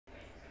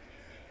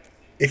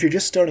If you're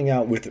just starting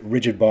out with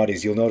rigid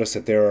bodies, you'll notice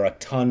that there are a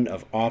ton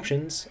of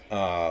options,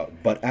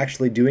 but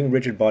actually doing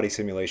rigid body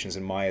simulations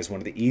in Maya is one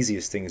of the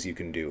easiest things you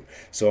can do.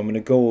 So I'm going to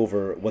go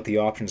over what the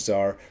options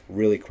are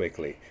really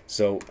quickly.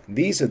 So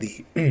these are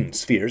the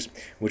spheres,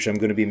 which I'm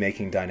going to be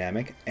making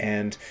dynamic,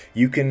 and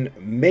you can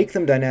make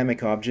them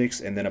dynamic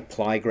objects and then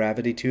apply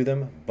gravity to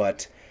them,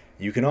 but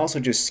you can also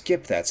just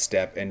skip that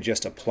step and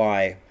just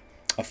apply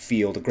a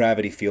field, a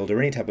gravity field, or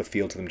any type of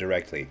field to them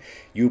directly.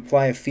 You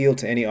apply a field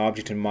to any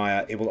object in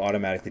Maya, it will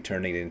automatically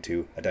turn it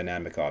into a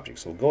dynamic object.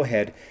 So we'll go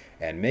ahead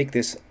and make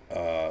this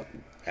add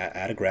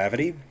a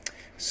gravity.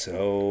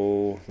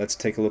 So let's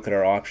take a look at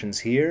our options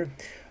here.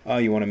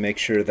 You want to make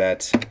sure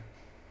that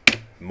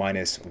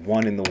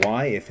 -1 in the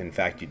y, if in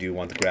fact you do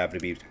want the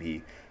gravity to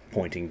be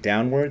pointing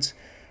downwards.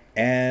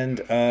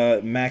 And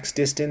max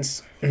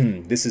distance,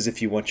 this is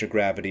if you want your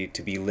gravity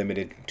to be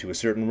limited to a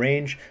certain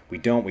range. We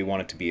don't, we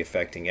want it to be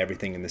affecting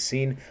everything in the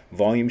scene.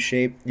 Volume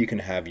shape, you can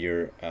have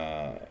your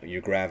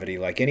gravity,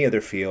 like any other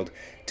field,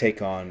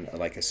 take on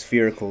like a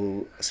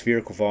spherical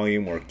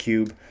volume or a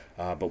cube,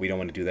 but we don't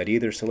want to do that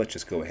either, so let's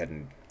just go ahead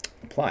and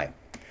apply.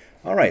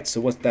 Alright, so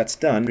what that's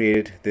done,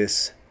 created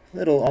this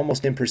little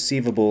almost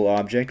imperceivable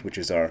object, which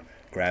is our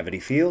gravity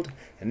field,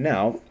 and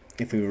now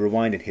if we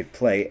rewind and hit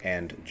play,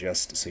 and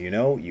just so you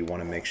know, you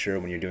want to make sure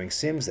when you're doing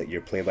sims that your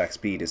playback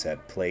speed is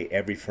at play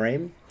every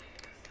frame.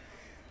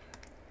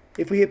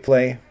 If we hit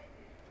play,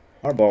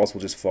 our balls will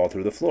just fall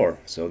through the floor.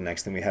 So the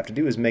next thing we have to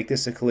do is make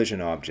this a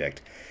collision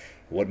object.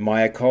 What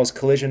Maya calls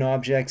collision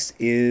objects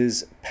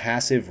is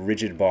passive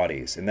rigid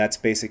bodies, and that's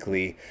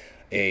basically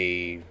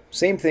a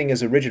same thing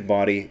as a rigid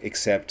body,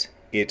 except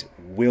it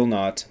will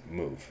not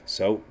move.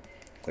 So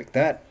click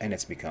that, and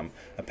it's become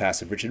a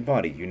passive rigid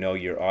body. You know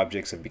your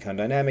objects have become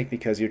dynamic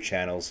because your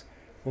channels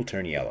will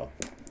turn yellow.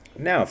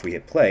 Now if we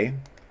hit play,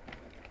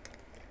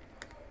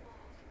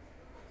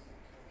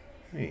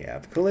 we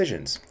have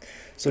collisions.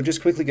 So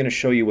just quickly going to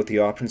show you what the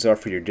options are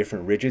for your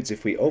different rigids.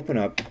 If we open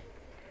up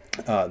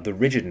the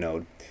rigid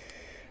node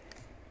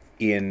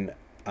in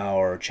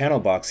our channel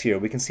box here,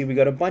 we can see we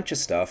got a bunch of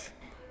stuff.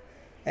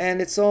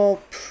 And it's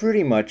all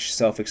pretty much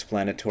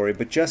self-explanatory,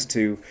 but just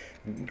to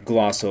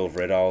gloss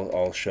over it,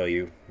 I'll show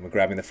you. We're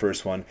grabbing the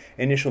first one.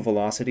 Initial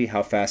velocity,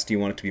 how fast do you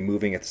want it to be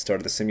moving at the start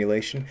of the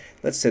simulation?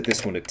 Let's set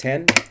this one to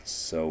 10,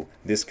 so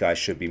this guy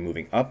should be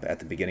moving up at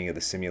the beginning of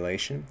the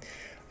simulation.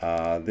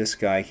 This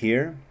guy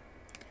here,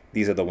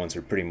 these are the ones that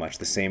are pretty much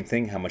the same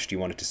thing. How much do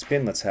you want it to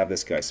spin? Let's have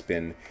this guy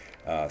spin,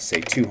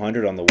 say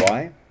 200 on the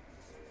Y.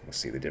 We'll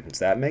see the difference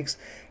that makes.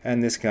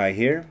 And this guy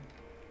here,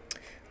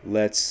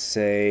 let's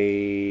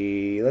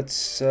say,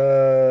 let's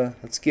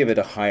give it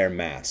a higher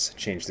mass.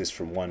 Change this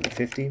from 1 to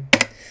 50.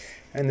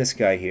 And this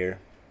guy here,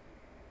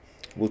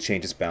 we'll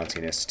change its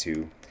bounciness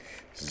to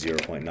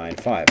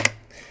 0.95.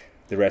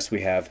 The rest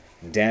we have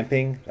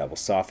damping, that will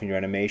soften your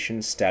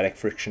animation, static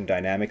friction,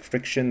 dynamic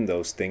friction,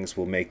 those things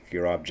will make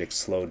your objects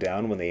slow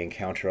down when they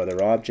encounter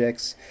other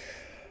objects.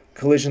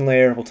 Collision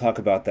layer, we'll talk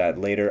about that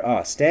later.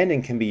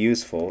 Standing can be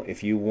useful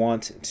if you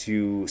want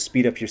to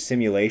speed up your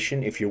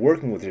simulation. If you're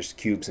working with just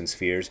cubes and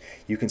spheres,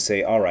 you can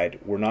say,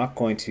 alright, we're not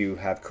going to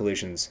have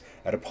collisions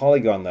at a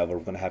polygon level,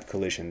 we're going to have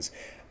collisions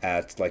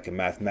at like a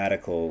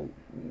mathematical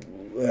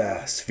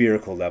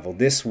spherical level.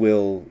 This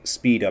will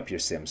speed up your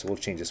sim, so we'll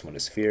change this one to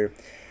sphere.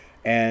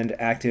 And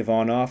active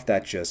on-off,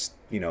 that just,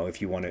 you know,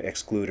 if you want to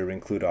exclude or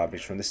include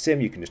objects from the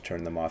sim, you can just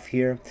turn them off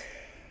here.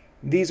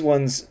 These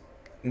ones,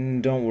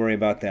 don't worry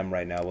about them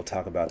right now, we'll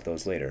talk about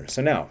those later.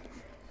 So now,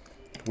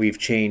 we've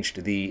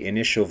changed the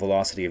initial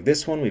velocity of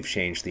this one, we've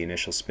changed the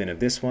initial spin of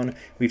this one,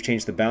 we've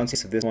changed the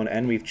bounciness of this one,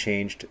 and we've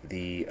changed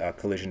the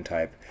collision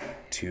type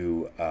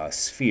to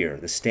sphere,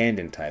 the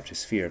stand-in type to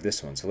sphere of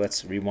this one. So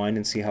let's rewind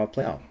and see how it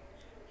plays out.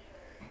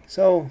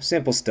 So,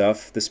 simple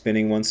stuff. The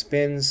spinning one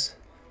spins,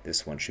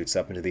 this one shoots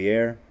up into the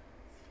air,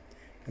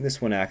 and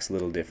this one acts a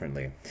little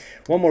differently.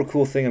 One more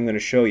cool thing I'm going to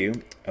show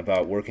you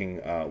about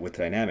working with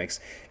dynamics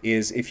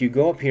is if you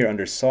go up here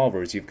under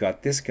solvers, you've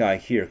got this guy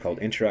here called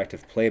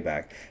interactive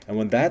playback, and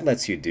what that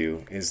lets you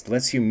do is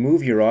lets you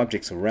move your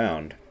objects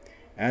around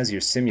as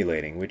you're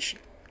simulating, which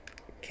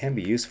can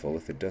be useful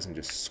if it doesn't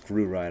just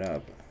screw right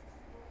up.